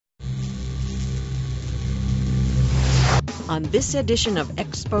On this edition of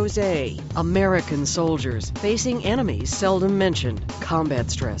Exposé, American soldiers facing enemies seldom mentioned, combat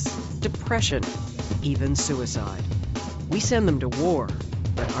stress, depression, even suicide. We send them to war,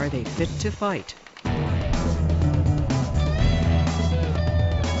 but are they fit to fight?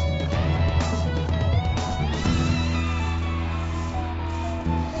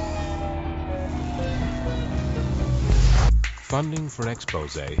 Funding for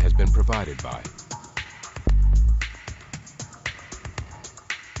Exposé has been provided by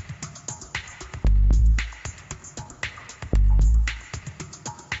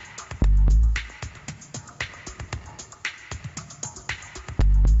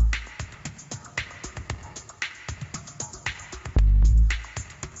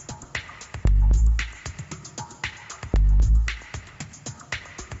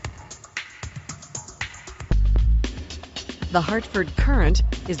The Hartford Courant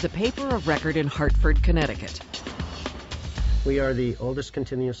is the paper of record in Hartford, Connecticut. We are the oldest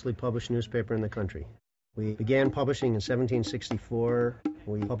continuously published newspaper in the country. We began publishing in 1764.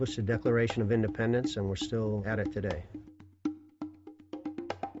 We published the Declaration of Independence, and we're still at it today.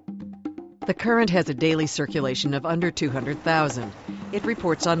 The Courant has a daily circulation of under 200,000. It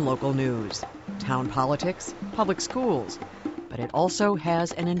reports on local news, town politics, public schools, but it also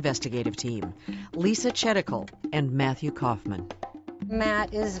has an investigative team, Lisa Cheticle and Matthew Kaufman.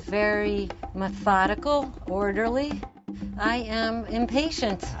 Matt is very methodical, orderly. I am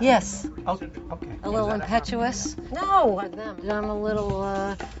impatient. Yes. Okay. A little impetuous. No, I'm a little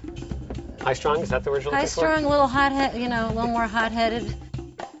High-strung, is that the word you're looking for? high-strung, a little hot-headed, a little more hot-headed.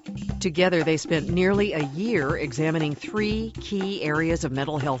 Together, they spent nearly a year examining 3 key areas of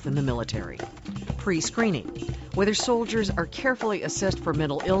mental health in the military. Pre-screening, whether soldiers are carefully assessed for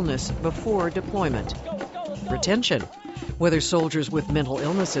mental illness before deployment. Retention, whether soldiers with mental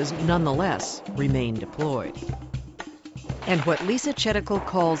illnesses nonetheless remain deployed. And what Lisa Cheticle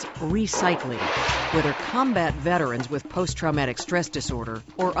calls recycling, whether combat veterans with post-traumatic stress disorder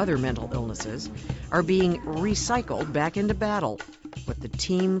or other mental illnesses are being recycled back into battle. What the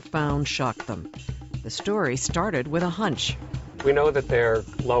team found shocked them. The story started with a hunch. We know that they're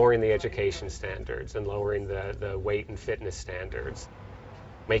lowering the education standards and lowering the weight and fitness standards,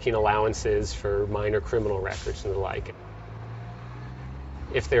 making allowances for minor criminal records and the like.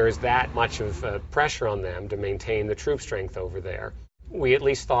 If there is that much of pressure on them to maintain the troop strength over there, we at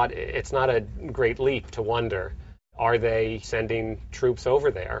least thought it's not a great leap to wonder, are they sending troops over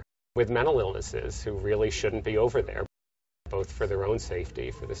there with mental illnesses who really shouldn't be over there, both for their own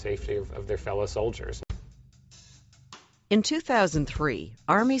safety, for the safety of their fellow soldiers. In 2003,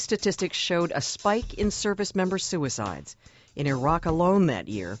 Army statistics showed a spike in service member suicides. In Iraq alone that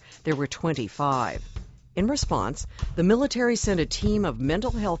year, there were 25. In response, the military sent a team of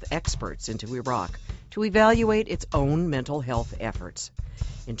mental health experts into Iraq to evaluate its own mental health efforts.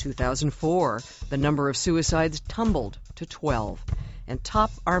 In 2004, the number of suicides tumbled to 12, and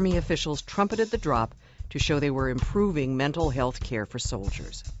top Army officials trumpeted the drop to show they were improving mental health care for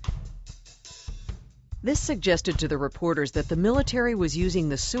soldiers. This suggested to the reporters that the military was using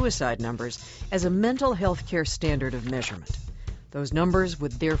the suicide numbers as a mental health care standard of measurement. Those numbers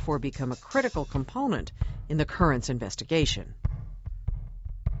would therefore become a critical component in the Courant's investigation.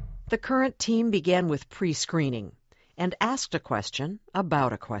 The Courant team began with pre-screening and asked a question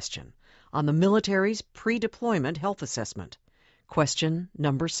about a question on the military's pre-deployment health assessment. Question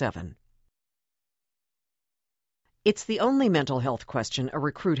number 7. It's the only mental health question a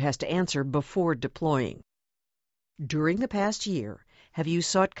recruit has to answer before deploying. During the past year, have you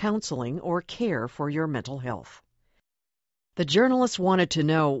sought counseling or care for your mental health? The journalists wanted to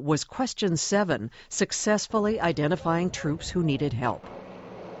know, was question 7 successfully identifying troops who needed help?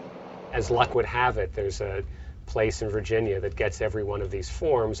 As luck would have it, there's a place in Virginia that gets every one of these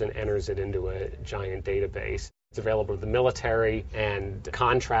forms and enters it into a giant database. It's available to the military and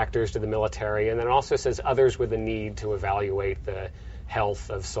contractors to the military, and then it also says others with a need to evaluate the health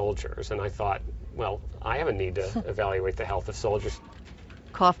of soldiers. And I thought, well, I have a need to evaluate the health of soldiers.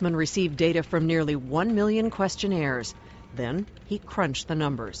 Kaufman received data from nearly 1 million questionnaires. Then he crunched the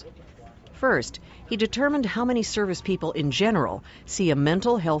numbers. First, he determined how many service people in general see a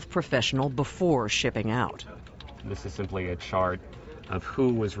mental health professional before shipping out. This is simply a chart of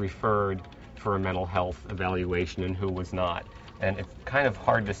who was referred for a mental health evaluation and who was not. And it's kind of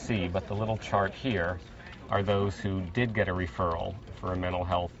hard to see, but the little chart here are those who did get a referral for a mental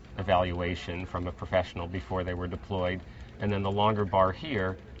health evaluation from a professional before they were deployed. And then the longer bar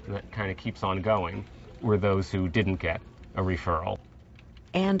here that kind of keeps on going were those who didn't get a referral.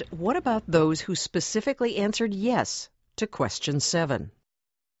 And what about those who specifically answered yes to question 7?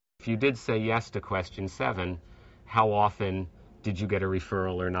 If you did say yes to question 7, how often did you get a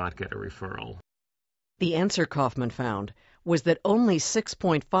referral or not get a referral? The answer Kaufman found was that only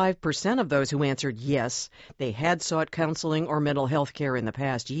 6.5% of those who answered yes, they had sought counseling or mental health care in the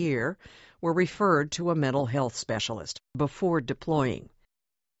past year, were referred to a mental health specialist before deploying.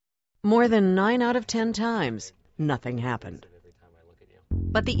 More than 9 out of 10 times, nothing happened.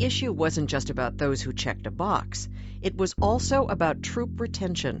 But the issue wasn't just about those who checked a box. It was also about troop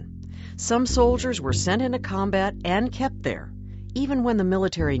retention. Some soldiers were sent into combat and kept there, even when the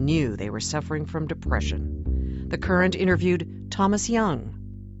military knew they were suffering from depression. The Courant interviewed Thomas Young.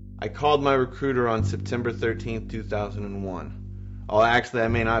 I called my recruiter on September 13, 2001. Actually,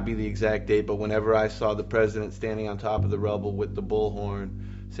 that may not be the exact date, but whenever I saw the president standing on top of the rubble with the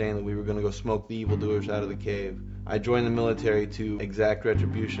bullhorn saying that we were going to go smoke the evildoers out of the cave, I joined the military to exact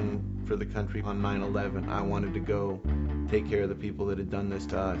retribution for the country on 9/11. I wanted to go take care of the people that had done this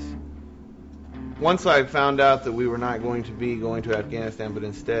to us. Once I found out that we were not going to be going to Afghanistan, but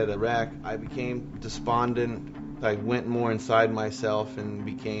instead Iraq, I became despondent. I went more inside myself and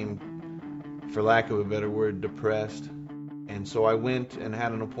became, for lack of a better word, depressed. And so I went and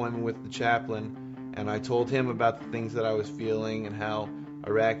had an appointment with the chaplain, and I told him about the things that I was feeling and how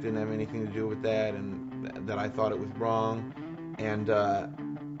Iraq didn't have anything to do with that, and that I thought it was wrong. And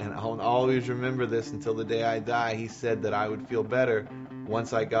I'll always remember this until the day I die. He said that I would feel better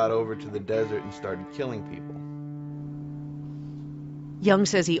once I got over to the desert and started killing people. Young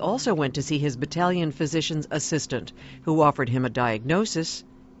says he also went to see his battalion physician's assistant, who offered him a diagnosis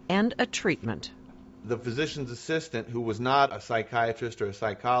and a treatment. The physician's assistant, who was not a psychiatrist or a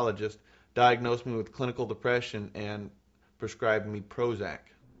psychologist, diagnosed me with clinical depression and prescribed me Prozac.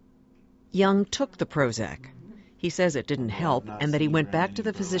 Young took the Prozac. He says it didn't help and that he went back to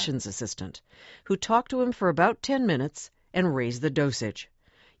the physician's assistant, who talked to him for about 10 minutes and raised the dosage.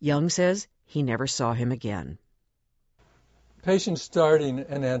 Young says he never saw him again. Patients starting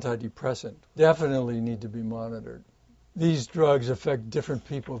an antidepressant definitely need to be monitored. These drugs affect different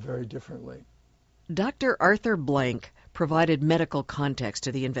people very differently. Dr. Arthur Blank provided medical context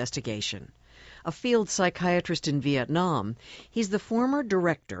to the investigation. A field psychiatrist in Vietnam, he's the former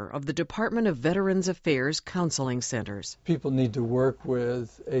director of the Department of Veterans Affairs Counseling Centers. People need to work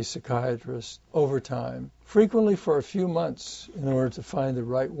with a psychiatrist over time, frequently for a few months, in order to find the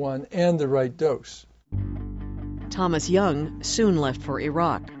right one and the right dose. Thomas Young soon left for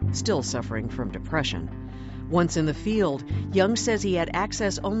Iraq, still suffering from depression. Once in the field, Young says he had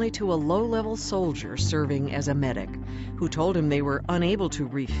access only to a low-level soldier serving as a medic, who told him they were unable to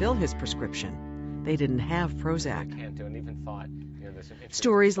refill his prescription. They didn't have Prozac.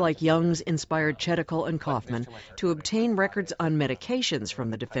 Stories like Young's inspired Cheticle and Kaufman to obtain records on medications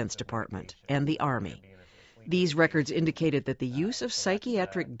from the Defense Department and the Army. These records indicated that the use of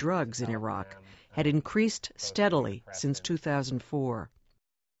psychiatric drugs in Iraq had increased steadily since 2004.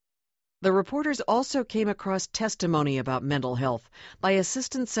 The reporters also came across testimony about mental health by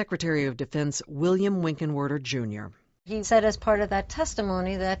Assistant Secretary of Defense William Winkenwerder, Jr. He said as part of that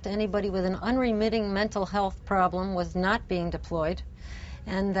testimony that anybody with an unremitting mental health problem was not being deployed,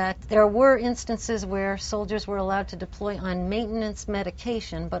 and that there were instances where soldiers were allowed to deploy on maintenance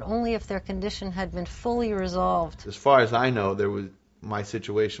medication, but only if their condition had been fully resolved. As far as I know, my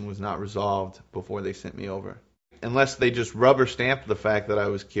situation was not resolved before they sent me over. Unless they just rubber stamped the fact that I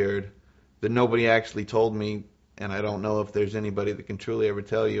was cured, that nobody actually told me, and I don't know if there's anybody that can truly ever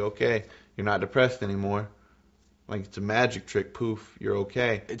tell you, okay, you're not depressed anymore. Like it's a magic trick, poof, you're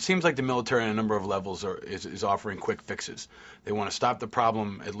okay. It seems like the military on a number of levels is offering quick fixes. They want to stop the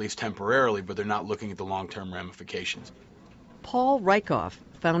problem at least temporarily, but they're not looking at the long-term ramifications. Paul Rykoff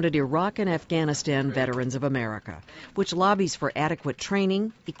founded Iraq and Afghanistan Veterans of America, which lobbies for adequate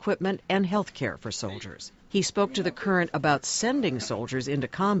training, equipment, and health care for soldiers. He spoke to the Courant about sending soldiers into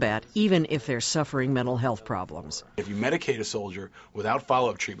combat, even if they're suffering mental health problems. If you medicate a soldier without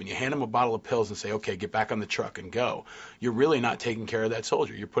follow-up treatment, you hand him a bottle of pills and say, okay, get back on the truck and go, you're really not taking care of that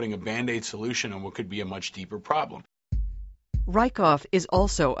soldier. You're putting a Band-Aid solution on what could be a much deeper problem. Rykoff is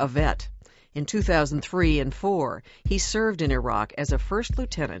also a vet. In 2003 and 2004, he served in Iraq as a first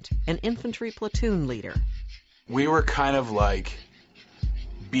lieutenant and infantry platoon leader. We were kind of like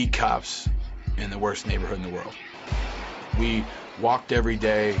beat cops in the worst neighborhood in the world. We walked every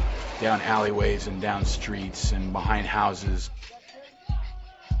day down alleyways and down streets and behind houses,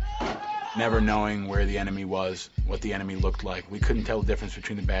 never knowing where the enemy was, what the enemy looked like. We couldn't tell the difference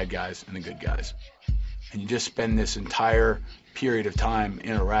between the bad guys and the good guys. And you just spend this entire period of time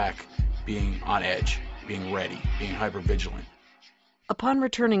in Iraq being on edge, being ready, being hypervigilant. Upon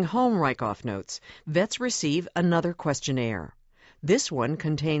returning home, Rykoff notes, vets receive another questionnaire. This one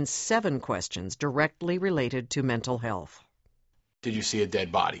contains 7 questions directly related to mental health. Did you see a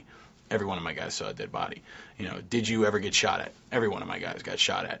dead body? Every one of my guys saw a dead body. Did you ever get shot at? Every one of my guys got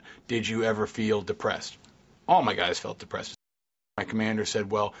shot at. Did you ever feel depressed? All my guys felt depressed. My commander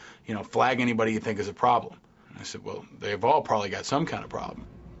said, well, flag anybody you think is a problem. And I said, well, they've all probably got some kind of problem.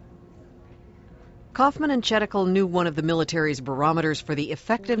 Kaufman and Cheticle knew one of the military's barometers for the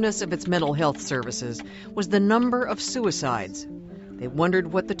effectiveness of its mental health services was the number of suicides. They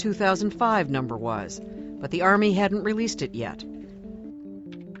wondered what the 2005 number was, but the Army hadn't released it yet.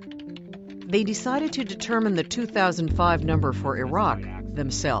 They decided to determine the 2005 number for Iraq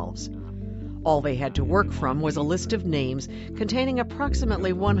themselves. All they had to work from was a list of names containing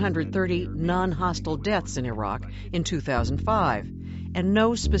approximately 130 non-hostile deaths in Iraq in 2005, and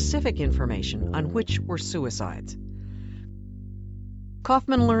no specific information on which were suicides.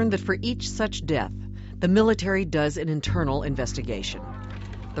 Kaufman learned that for each such death, the military does an internal investigation.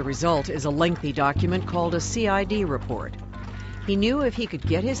 The result is a lengthy document called a CID report. He knew if he could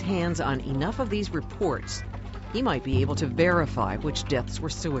get his hands on enough of these reports, he might be able to verify which deaths were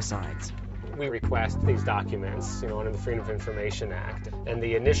suicides. We request these documents, under the Freedom of Information Act, and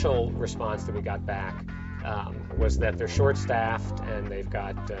the initial response that we got back was that they're short-staffed and they've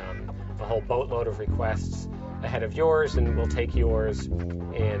got a whole boatload of requests ahead of yours, and we'll take yours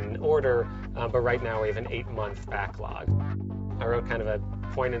in order, but right now we have an 8-month backlog. I wrote kind of a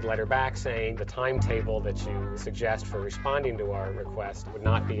pointed letter back saying the timetable that you suggest for responding to our request would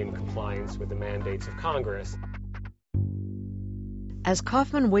not be in compliance with the mandates of Congress. As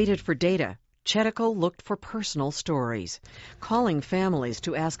Kaufman waited for data, Cheticle looked for personal stories, calling families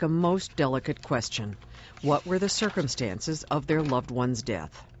to ask a most delicate question. What were the circumstances of their loved one's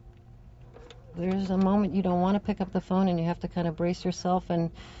death? There's a moment you don't want to pick up the phone and you have to kind of brace yourself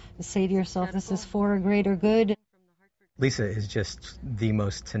and say to yourself, this is for a greater good. Lisa is just the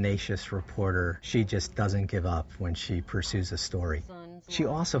most tenacious reporter. She just doesn't give up when she pursues a story. She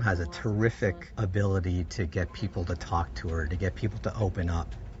also has a terrific ability to get people to talk to her, to get people to open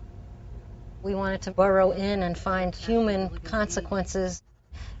up. We wanted to burrow in and find human consequences.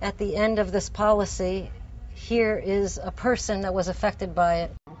 At the end of this policy, here is a person that was affected by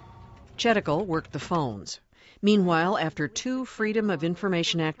it. Cheticle worked the phones. Meanwhile, after 2 Freedom of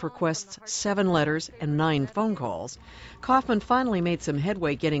Information Act requests, 7 letters, and 9 phone calls, Kaufman finally made some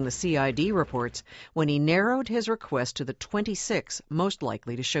headway getting the CID reports when he narrowed his request to the 26 most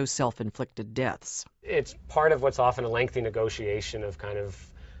likely to show self-inflicted deaths. It's part of what's often a lengthy negotiation of kind of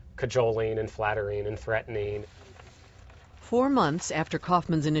cajoling and flattering and threatening. 4 months after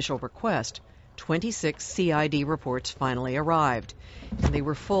Kaufman's initial request, 26 CID reports finally arrived, and they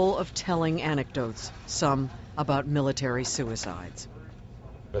were full of telling anecdotes, some about military suicides.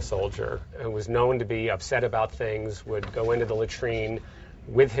 A soldier who was known to be upset about things would go into the latrine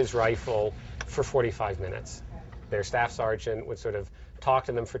with his rifle for 45 minutes. Their staff sergeant would sort of talk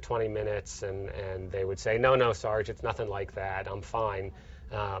to them for 20 minutes, and they would say, no, Sarge, it's nothing like that, I'm fine.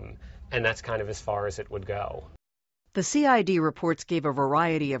 And that's kind of as far as it would go. The CID reports gave a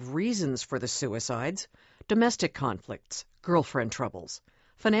variety of reasons for the suicides: domestic conflicts, girlfriend troubles,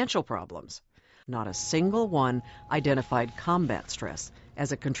 financial problems. Not a single one identified combat stress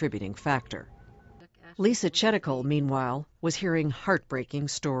as a contributing factor. Lisa Cheticle, meanwhile, was hearing heartbreaking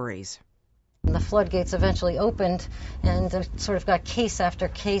stories. The floodgates eventually opened, and sort of got case after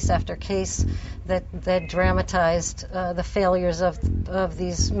case after case that dramatized the failures of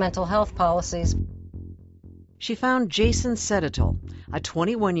these mental health policies. She found Jason Sedital, a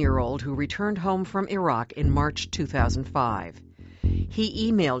 21-year-old who returned home from Iraq in March 2005.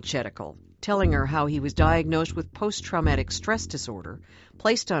 He emailed Cheticle, telling her how he was diagnosed with post-traumatic stress disorder,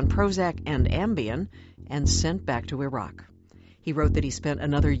 placed on Prozac and Ambien, and sent back to Iraq. He wrote that he spent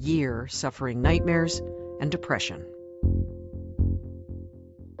another year suffering nightmares and depression.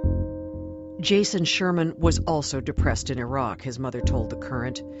 Jason Sherman was also depressed in Iraq, his mother told the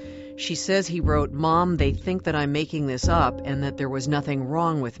Courant. She says he wrote, "Mom, they think that I'm making this up and that there was nothing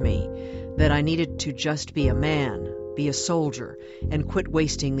wrong with me, that I needed to just be a man, be a soldier, and quit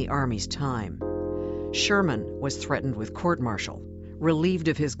wasting the Army's time." Sherman was threatened with court-martial, relieved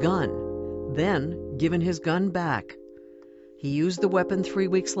of his gun, then given his gun back. He used the weapon 3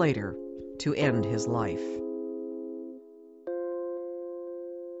 weeks later to end his life.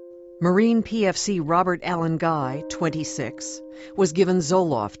 Marine PFC Robert Allen Guy, 26, was given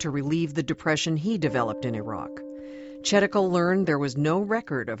Zoloft to relieve the depression he developed in Iraq. Cheticle learned there was no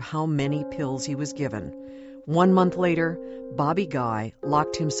record of how many pills he was given. 1 month later, Bobby Guy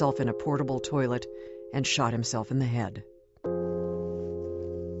locked himself in a portable toilet and shot himself in the head.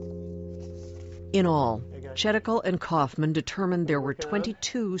 In all, Cheticle and Kaufman determined there were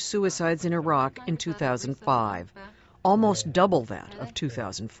 22 suicides in Iraq in 2005, almost double that of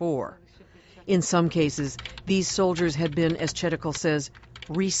 2004. In some cases, these soldiers had been, as Cheticle says,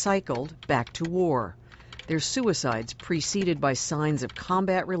 recycled back to war. Their suicides preceded by signs of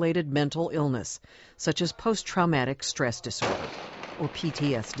combat-related mental illness, such as post-traumatic stress disorder, or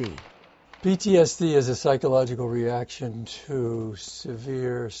PTSD. PTSD is a psychological reaction to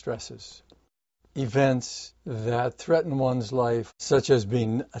severe stresses, events that threaten one's life, such as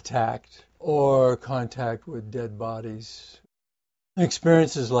being attacked or contact with dead bodies.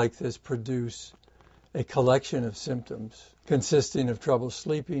 Experiences like this produce a collection of symptoms consisting of trouble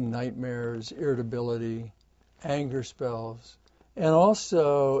sleeping, nightmares, irritability, anger spells, and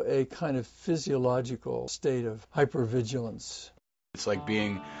also a kind of physiological state of hypervigilance. It's like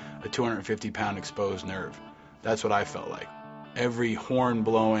being a 250-pound exposed nerve. That's what I felt like. Every horn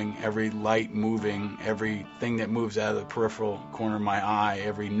blowing, every light moving, everything that moves out of the peripheral corner of my eye,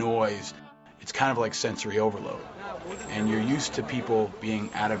 every noise, it's kind of like sensory overload. And you're used to people being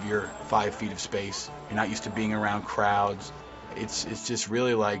out of your 5 feet of space. You're not used to being around crowds. It's just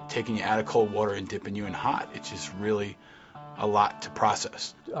really like taking you out of cold water and dipping you in hot. It's just really a lot to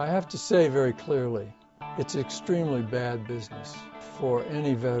process. I have to say very clearly, it's extremely bad business for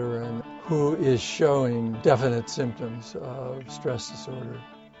any veteran who is showing definite symptoms of stress disorder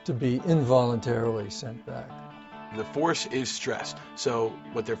to be involuntarily sent back. The force is stress. So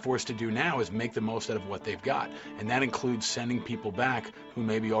what they're forced to do now is make the most out of what they've got. And that includes sending people back who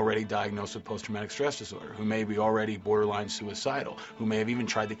may be already diagnosed with post-traumatic stress disorder, who may be already borderline suicidal, who may have even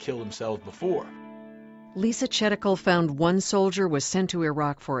tried to kill themselves before. Lisa Cheticle found one soldier was sent to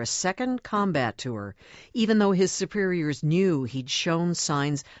Iraq for a second combat tour, even though his superiors knew he'd shown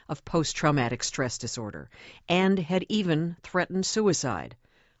signs of post-traumatic stress disorder and had even threatened suicide.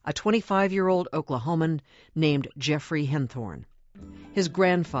 A 25-year-old Oklahoman named Jeffrey Henthorne. His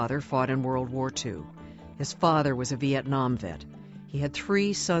grandfather fought in World War II. His father was a Vietnam vet. He had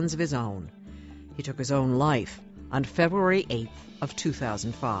 3 sons of his own. He took his own life on February 8th of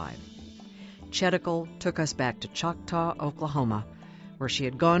 2005. Cheticle took us back to Choctaw, Oklahoma, where she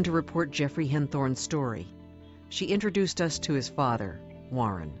had gone to report Jeffrey Henthorne's story. She introduced us to his father,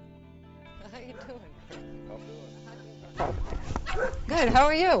 Warren. How you doing? Good. How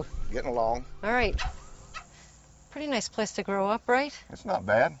are you? Getting along. All right. Pretty nice place to grow up, right? It's not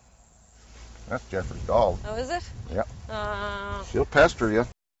bad. That's Jeffrey's dog. Oh, is it? Yep. She'll pester you.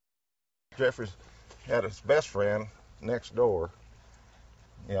 Jeffrey's had his best friend next door.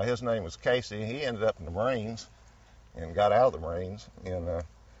 Yeah, his name was Casey. He ended up in the Marines and got out of the Marines, and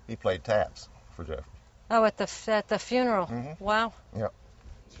he played taps for Jeffrey. Oh, at the funeral. Mm-hmm. Wow. Yep.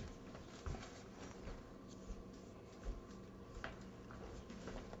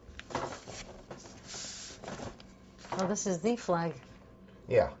 Oh, this is the flag.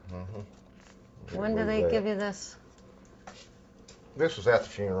 Yeah. Mm-hmm. When did they give you this? This was at the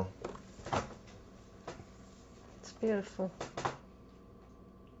funeral. It's beautiful.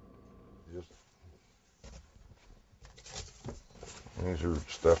 These are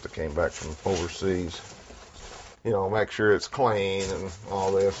stuff that came back from overseas. You know, make sure it's clean and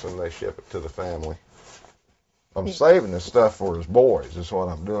all this, and they ship it to the family. I'm saving this stuff for his boys, is what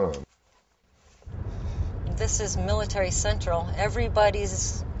I'm doing. This is Military Central.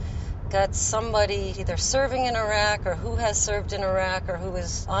 Everybody's got somebody either serving in Iraq or who has served in Iraq or who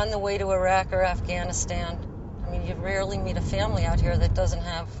is on the way to Iraq or Afghanistan. I mean, you rarely meet a family out here that doesn't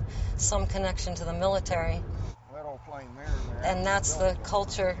have some connection to the military. And that's the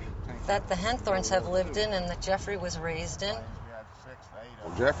culture that the Henthorns have lived in and that Jeffrey was raised in.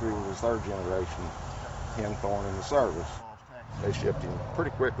 Well, Jeffrey was third generation Henthorn in the service. They shipped him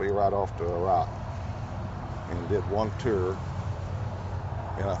pretty quickly right off to Iraq and did one tour.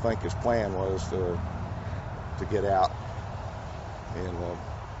 And I think his plan was to get out and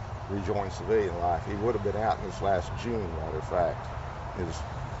rejoin civilian life. He would have been out in this last June, matter of fact. His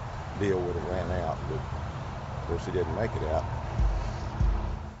deal would have ran out, but of course he didn't make it out.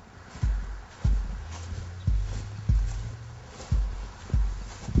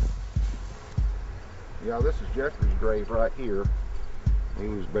 Yeah, this is Jeffrey's grave right here. He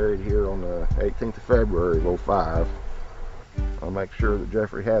was buried here on the 18th of February of 2005. I'll make sure that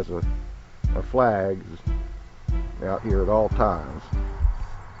Jeffrey has a flag out here at all times.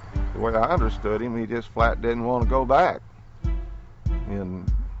 The way I understood him, he just flat didn't want to go back.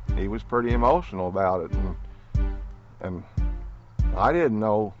 And he was pretty emotional about it. And I didn't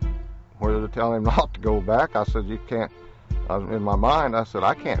know whether to tell him not to go back. I said, you can't. In my mind, I said,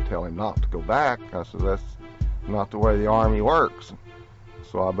 I can't tell him not to go back. I said, that's not the way the Army works.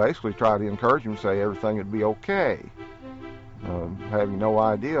 So I basically tried to encourage him to say everything would be okay, having no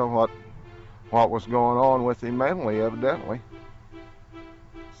idea what was going on with him mentally, evidently.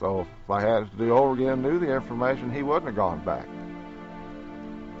 So if I had to do over again, knew the information, he wouldn't have gone back.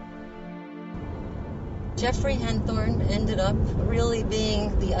 Jeffrey Henthorne ended up really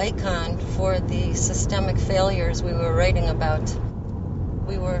being the icon for the systemic failures we were writing about.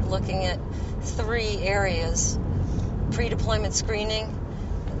 We were looking at 3 areas: pre-deployment screening,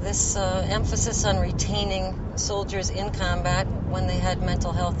 this emphasis on retaining soldiers in combat when they had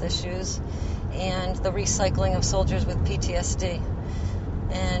mental health issues, and the recycling of soldiers with PTSD.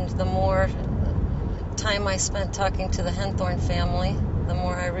 And the more time I spent talking to the Henthorne family, the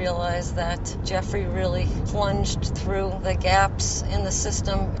more I realized that Jeffrey really plunged through the gaps in the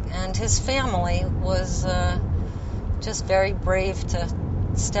system, and his family was just very brave to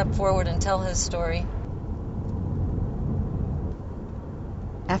step forward and tell his story.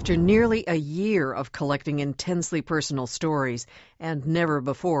 After nearly a year of collecting intensely personal stories and never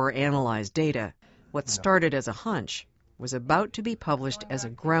before analyzed data, what started as a hunch was about to be published as a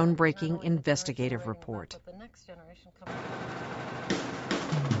groundbreaking investigative report.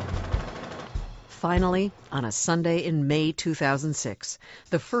 Finally, on a Sunday in May 2006,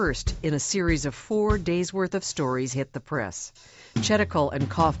 the first in a series of 4 days' worth of stories hit the press. Chetikul and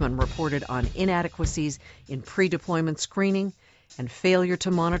Kaufman reported on inadequacies in pre-deployment screening and failure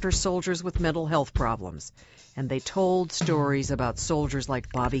to monitor soldiers with mental health problems. And they told stories about soldiers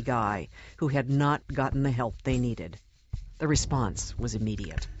like Bobby Guy, who had not gotten the help they needed. The response was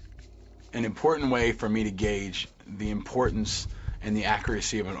immediate. An important way for me to gauge the importance and the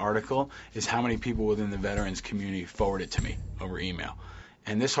accuracy of an article is how many people within the veterans community forward it to me over email.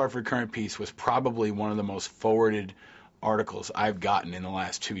 And this Hartford Courant piece was probably one of the most forwarded articles I've gotten in the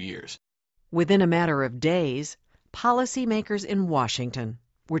last 2 years. Within a matter of days, policymakers in Washington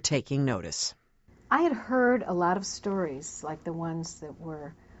were taking notice. I had heard a lot of stories like the ones that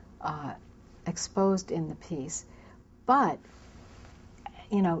were exposed in the piece, but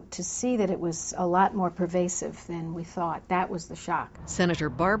to see that it was a lot more pervasive than we thought, that was the shock. Senator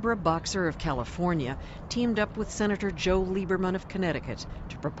Barbara Boxer of California teamed up with Senator Joe Lieberman of Connecticut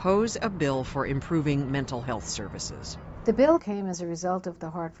to propose a bill for improving mental health services. The bill came as a result of the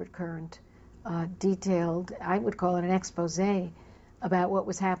Hartford Courant detailed, I would call it an expose, about what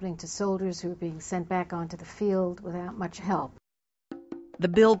was happening to soldiers who were being sent back onto the field without much help. The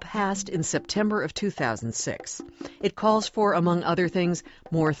bill passed in September of 2006. It calls for, among other things,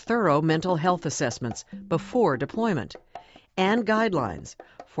 more thorough mental health assessments before deployment and guidelines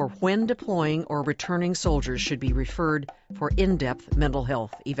for when deploying or returning soldiers should be referred for in-depth mental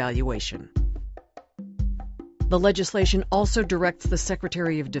health evaluation. The legislation also directs the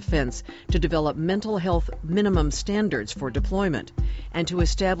Secretary of Defense to develop mental health minimum standards for deployment and to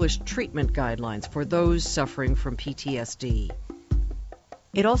establish treatment guidelines for those suffering from PTSD.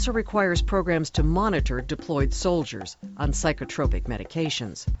 It also requires programs to monitor deployed soldiers on psychotropic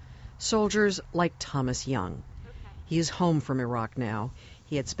medications. Soldiers like Thomas Young. He is home from Iraq now.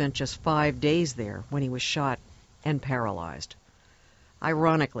 He had spent just 5 days there when he was shot and paralyzed.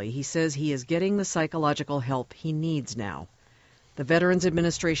 Ironically, he says he is getting the psychological help he needs now. The Veterans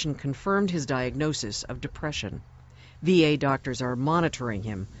Administration confirmed his diagnosis of depression. VA doctors are monitoring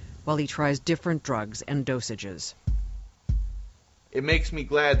him while he tries different drugs and dosages. It makes me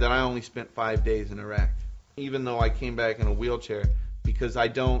glad that I only spent 5 days in Iraq, even though I came back in a wheelchair, because I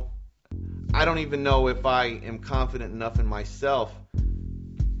don't even know if I am confident enough in myself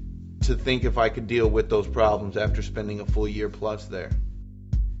to think if I could deal with those problems after spending a full year plus there.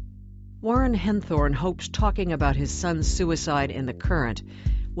 Warren Henthorne hopes talking about his son's suicide in the Courant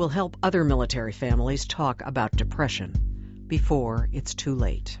will help other military families talk about depression before it's too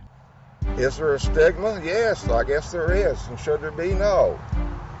late. Is there a stigma? Yes, I guess there is. And should there be? No.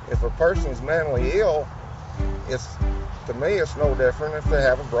 If a person's mentally ill, to me it's no different if they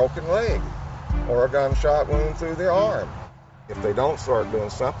have a broken leg or a gunshot wound through the arm. If they don't start doing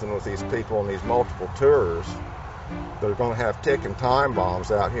something with these people on these multiple tours, they're going to have ticking time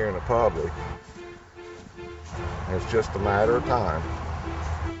bombs out here in the public. It's just a matter of time.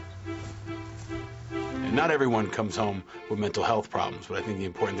 And not everyone comes home with mental health problems, but I think the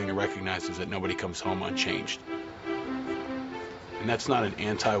important thing to recognize is that nobody comes home unchanged. And that's not an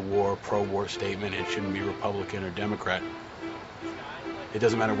anti-war, pro-war statement. It shouldn't be Republican or Democrat. It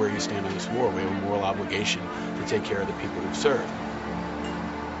doesn't matter where you stand on this war. We have a moral obligation to take care of the people who've served.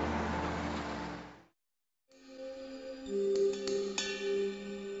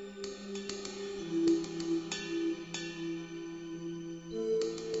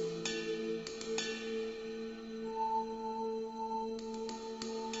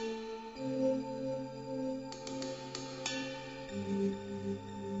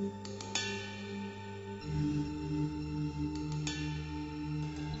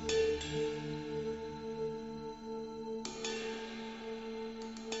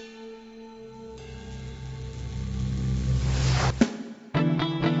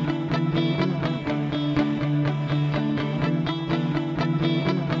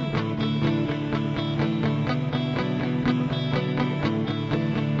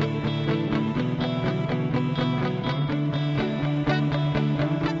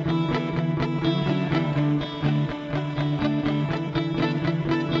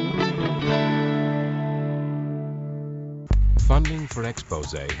 for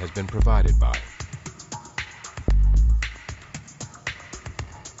Exposé has been provided by